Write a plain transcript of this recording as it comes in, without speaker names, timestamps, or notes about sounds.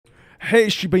Hey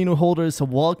Shiba Inu holders,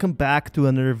 welcome back to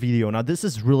another video. Now this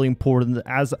is really important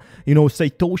as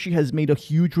Satoshi has made a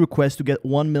huge request to get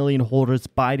 1 million holders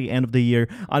by the end of the year.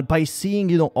 And by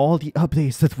seeing all the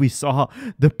updates that we saw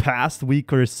the past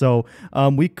week or so,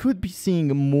 we could be seeing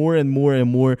more and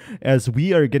more as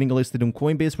we are getting listed on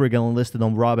Coinbase. We're getting listed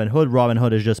on Robinhood.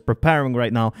 Robinhood is just preparing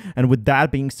right now, and with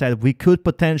that being said, we could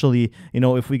potentially,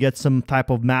 if we get some type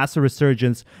of massive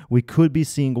resurgence, we could be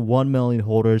seeing 1 million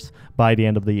holders by the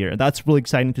end of the year. And that's really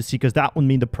exciting to see, because that would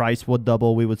mean the price would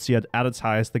double. We would see it at its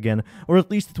highest again, or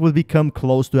at least it would become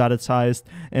close to at its highest,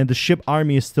 and the Shib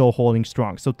army is still holding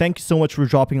strong. So thank you so much for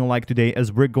dropping a like today,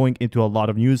 as we're going into a lot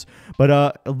of news.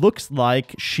 But it looks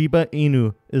like Shiba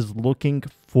Inu is looking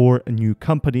for new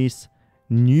companies,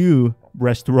 new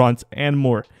restaurants, and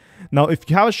more. Now, if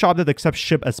you have a shop that accepts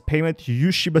Shib as payment, you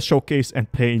use Shiba Showcase and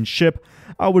pay in Shib,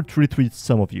 I would retweet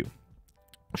some of you.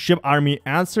 Shib Army,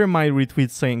 answer my retweet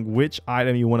saying which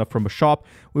item you want from a shop.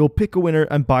 We'll pick a winner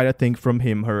and buy the thing from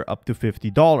him, her, up to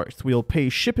 $50. We'll pay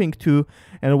shipping too.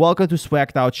 And welcome to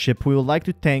Swagged Out Ship. We would like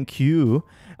to thank you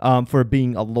for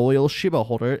being a loyal Shiba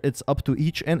holder. It's up to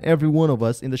each and every one of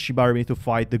us in the Shiba Army to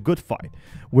fight the good fight.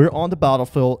 We're on the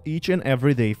battlefield each and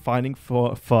every day, fighting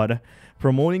for FUD,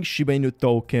 promoting Shiba Inu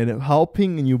token,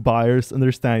 helping new buyers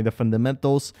understand the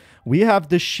fundamentals. We have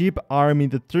the Shib Army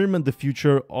determine the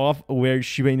future of where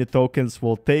Shiba Inu tokens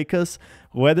will take us.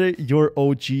 Whether you're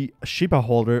OG Shiba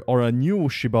holder or a new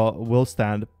Shiba, will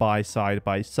stand side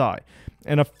by side.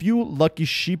 And a few lucky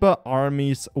Shiba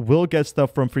armies will get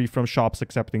stuff free from shops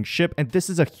accepting Shib. And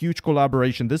this is a huge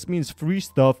collaboration. This means free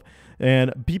stuff,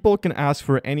 and people can ask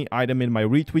for any item in my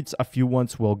retweets. A few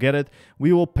ones will get it.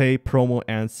 We will pay promo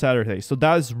and Saturday. So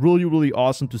that is really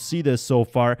awesome to see this so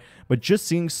far. But just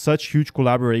seeing such huge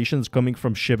collaborations coming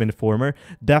from Shib Informer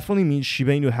definitely means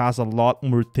Shiba Inu has a lot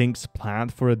more things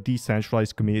planned for a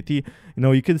decentralized community.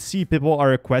 You can see people are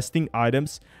requesting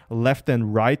items left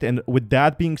and right. And with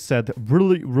that being said,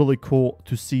 really cool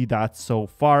to see that so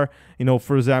far.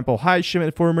 For example, hi Shib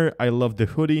Informer, I love the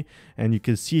hoodie. And you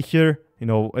can see here,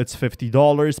 it's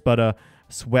 $50, but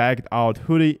swagged out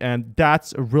hoodie, and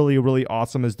that's really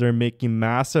awesome, as they're making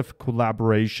massive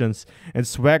collaborations. And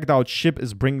Swagged Out Shib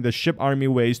is bringing the Shib Army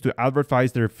ways to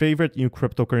advertise their favorite new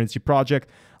cryptocurrency project.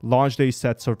 Launch day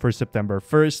set for September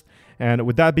 1st. And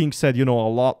with that being said, a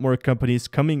lot more companies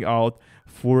coming out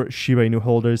for Shiba Inu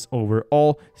holders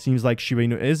overall. Seems like Shiba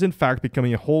Inu is in fact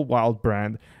becoming a whole wild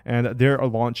brand, and they're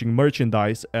launching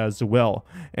merchandise as well.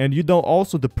 And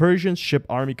also the Persian Shib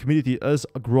Army community is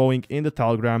growing in the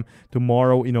Telegram.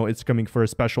 Tomorrow, it's coming for a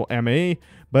special MA.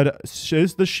 But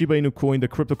is the Shiba Inu coin the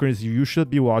cryptocurrency you should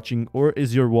be watching, or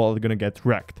is your wallet gonna get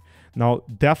wrecked? Now,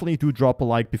 definitely do drop a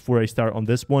like before I start on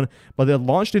this one. But it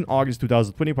launched in August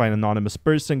 2020 by an anonymous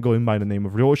person going by the name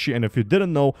of Roshi. And if you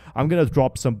didn't know, I'm going to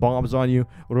drop some bombs on you.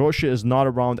 Roshi is not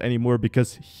around anymore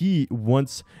because he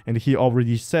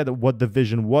already said what the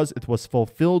vision was. It was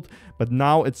fulfilled, but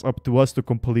now it's up to us to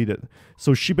complete it.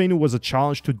 So Shiba Inu was a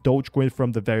challenge to Dogecoin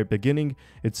from the very beginning.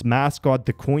 Its mascot,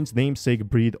 the coin's namesake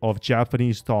breed of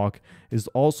Japanese dog, is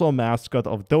also a mascot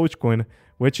of Dogecoin,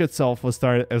 which itself was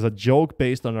started as a joke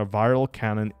based on a viral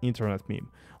canon internet meme.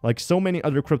 Like so many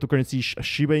other cryptocurrencies,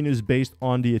 Shiba Inu is based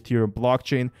on the Ethereum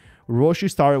blockchain. Roshi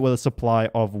started with a supply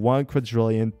of 1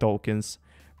 quadrillion tokens.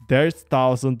 There's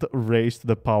 1,000 raised to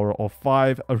the power of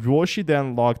 5. Roshi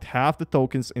then locked half the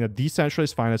tokens in a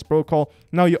decentralized finance protocol.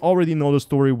 Now you already know the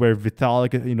story where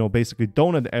Vitalik, basically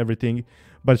donated everything.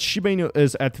 But Shiba Inu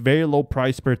is at very low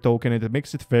price per token, and it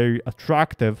makes it very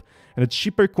attractive. And the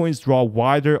cheaper coins draw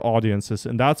wider audiences,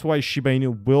 and that's why Shiba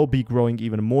Inu will be growing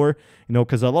even more.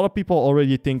 Because a lot of people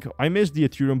already think, I missed the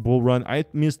Ethereum bull run, I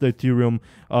missed the Ethereum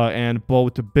and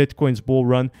both Bitcoin's bull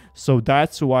run. So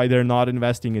that's why they're not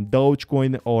investing in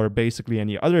Dogecoin or basically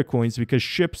any other coins, because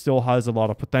Shib still has a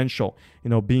lot of potential.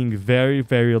 Being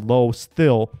very low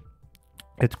still,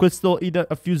 it could still eat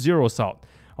a few zeros out.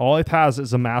 All it has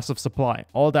is a massive supply.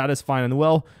 All that is fine and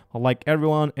well. Like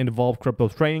everyone involved crypto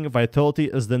trading, volatility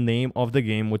is the name of the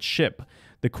game with Shib.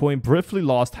 The coin briefly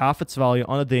lost half its value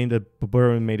on the day that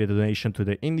Burn made a donation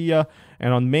to India.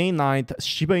 And on May 9th,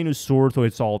 Shiba Inu soared to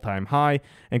its all-time high.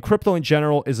 And crypto in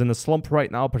general is in a slump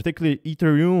right now, particularly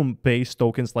Ethereum-based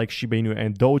tokens like Shiba Inu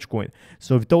and Dogecoin.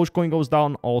 So if Dogecoin goes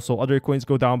down, also other coins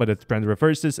go down, but the trend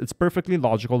reverses. It's perfectly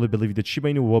logical to believe that Shiba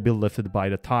Inu will be lifted by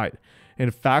the tide. In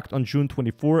fact, on June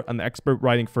 24, an expert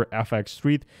writing for FX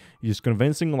Street use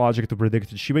convincing logic to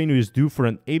predict that Shiba Inu is due for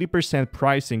an 80%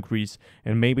 price increase,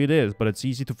 and maybe it is, but it's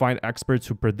easy to find experts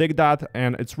who predict that,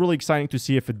 and it's really exciting to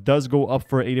see if it does go up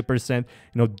for 80%.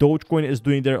 Dogecoin is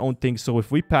doing their own thing, so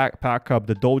if we pack up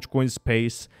the Dogecoin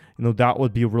space, that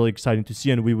would be really exciting to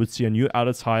see, and we would see a new at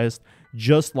its highest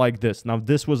just like this. Now,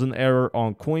 this was an error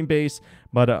on Coinbase,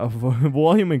 but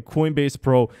volume in Coinbase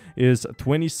Pro is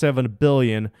 27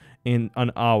 billion in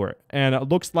an hour, and it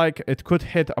looks like it could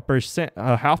hit a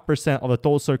 0.5% of the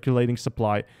total circulating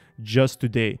supply just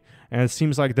today. And it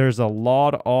seems like there's a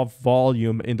lot of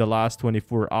volume in the last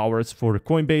 24 hours for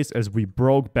Coinbase as we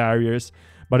broke barriers.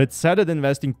 But it said that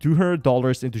investing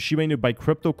 $200 into Shiba Inu by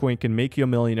crypto coin can make you a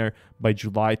millionaire by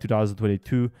July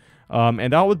 2022.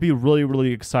 And that would be really,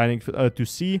 really exciting to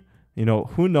see.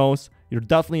 Who knows? You're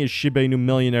definitely a Shiba Inu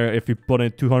millionaire if you put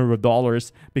in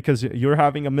 $200 because you're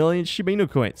having a million Shiba Inu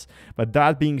coins. But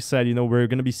that being said, we're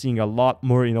going to be seeing a lot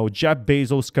more, Jeff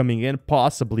Bezos coming in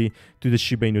possibly to the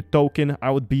Shiba Inu token.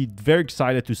 I would be very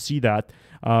excited to see that.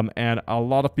 And a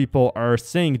lot of people are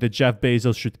saying that Jeff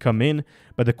Bezos should come in,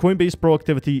 but the Coinbase Pro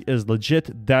activity is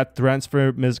legit. That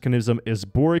transfer mechanism is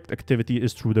borked. Activity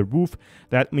is through the roof.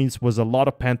 That means was a lot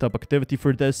of pent-up activity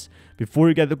for this. Before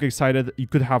you get excited, you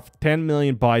could have 10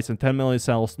 million buys and 10 million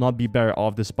sells, not be better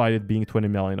off despite it being 20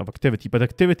 million of activity. But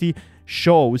activity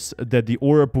shows that the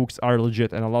order books are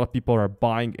legit, and a lot of people are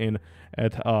buying in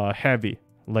at heavy.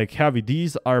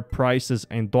 These are prices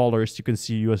in dollars. You can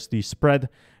see USD spread,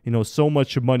 so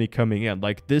much money coming in.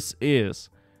 This is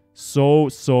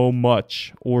so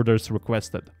much orders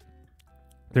requested.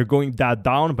 They're going that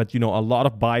down, but a lot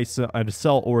of buys and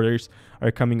sell orders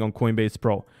are coming on Coinbase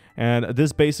Pro. And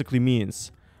this basically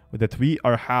means that we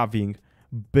are having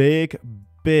big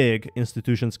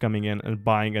institutions coming in and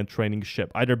buying and trading Shib,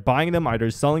 either buying them,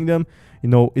 either selling them.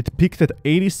 It peaked at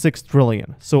 86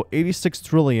 trillion. So 86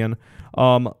 trillion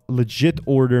legit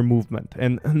order movement,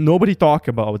 and nobody talk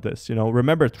about this.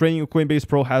 Remember, trading Coinbase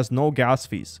Pro has no gas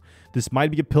fees. This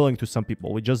might be appealing to some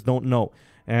people, we just don't know.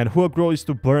 And who agrees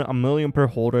to burn $1 million per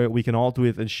holder? We can all do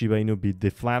it, and Shiba Inu be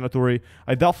deflationary.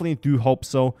 I definitely do hope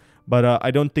so, but I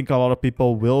don't think a lot of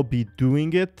people will be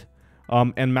doing it.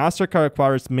 And MasterCard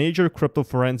acquires major crypto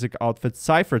forensic outfit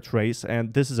CipherTrace,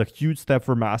 and this is a huge step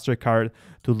for MasterCard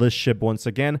to list Shib once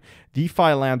again.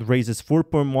 DeFi Land raises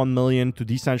 4.1 million to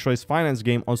decentralized finance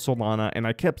game on Solana, and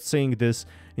I kept saying this,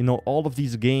 all of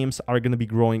these games are going to be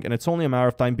growing, and it's only a matter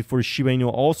of time before Shiba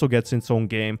Inu also gets its own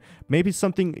game. Maybe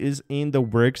something is in the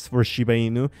works for Shiba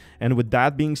Inu, and with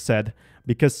that being said,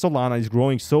 because Solana is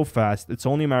growing so fast, it's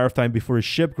only a matter of time before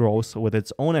Shib grows with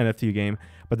its own NFT game.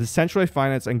 But decentralized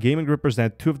finance and gaming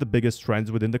represent two of the biggest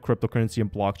trends within the cryptocurrency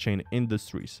and blockchain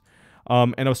industries.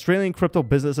 And Australian crypto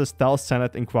businesses tell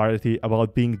Senate inquiry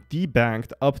about being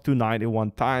debanked up to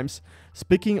 91 times.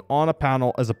 Speaking on a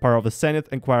panel as a part of the Senate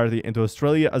inquiry into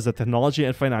Australia as a technology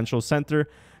and financial center,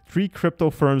 3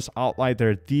 crypto firms outlined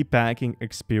their debanking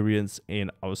experience in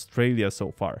Australia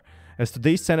so far. As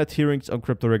today's Senate hearings on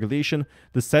crypto regulation,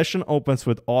 the session opens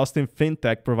with Austin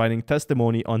FinTech providing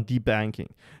testimony on debanking.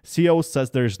 CEO says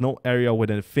there is no area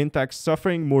within fintech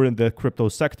suffering more than the crypto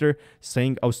sector,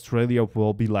 saying Australia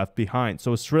will be left behind.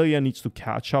 So Australia needs to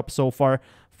catch up so far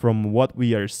from what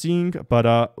we are seeing,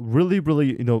 but really,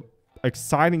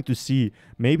 exciting to see.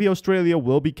 Maybe Australia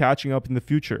will be catching up in the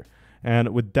future. And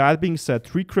with that being said,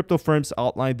 3 crypto firms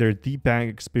outlined their debank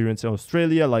experience in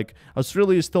Australia.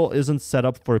 Australia still isn't set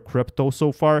up for crypto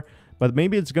so far, but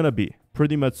maybe it's gonna be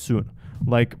pretty much soon.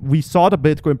 We saw the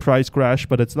Bitcoin price crash,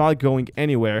 but it's not going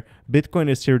anywhere. Bitcoin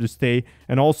is here to stay.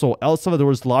 And also, El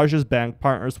Salvador's largest bank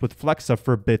partners with Flexa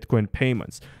for Bitcoin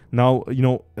payments. Now,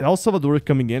 El Salvador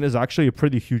coming in is actually a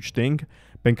pretty huge thing.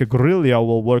 Banca Guerrilla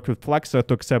will work with Flexa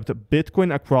to accept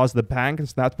Bitcoin across the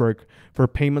bank's network for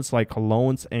payments like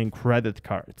loans and credit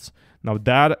cards. Now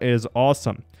that is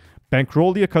awesome.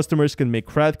 Bankrolia customers can make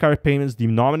credit card payments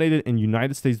denominated in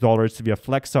United States dollars via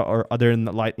Flexa or other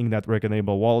Lightning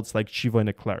Network-enabled wallets like Shiva and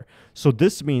Eclair. So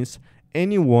this means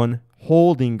anyone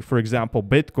holding, for example,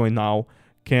 Bitcoin now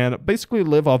can basically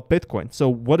live off Bitcoin. So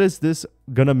what is this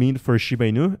gonna mean for Shiba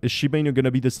Inu? Is Shiba Inu gonna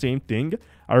be the same thing?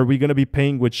 Are we gonna be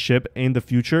paying with Shib in the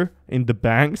future in the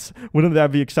banks? Wouldn't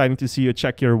that be exciting to see? You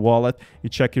check your wallet, you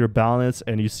check your balance,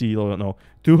 and you see,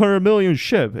 200 million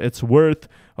Shib. It's worth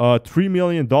 $3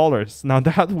 million. Now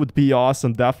that would be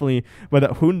awesome, definitely.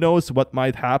 But who knows what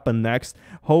might happen next?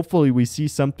 Hopefully we see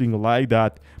something like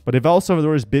that. But if El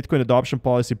Salvador's Bitcoin adoption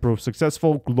policy proves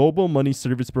successful, global money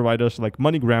service providers like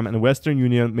MoneyGram and Western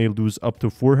Union may lose up to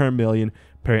 400 million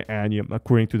per annum,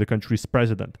 according to the country's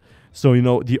president. So,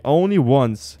 the only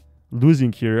ones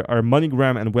losing here are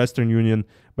MoneyGram and Western Union,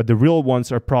 but the real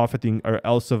ones are profiting are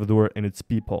El Salvador and its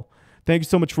people. Thank you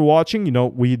so much for watching.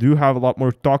 We do have a lot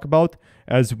more to talk about,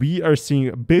 as we are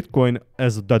seeing Bitcoin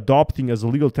as adopting as a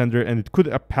legal tender, and it could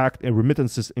impact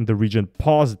remittances in the region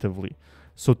positively.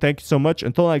 So thank you so much.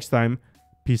 Until next time,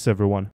 peace everyone.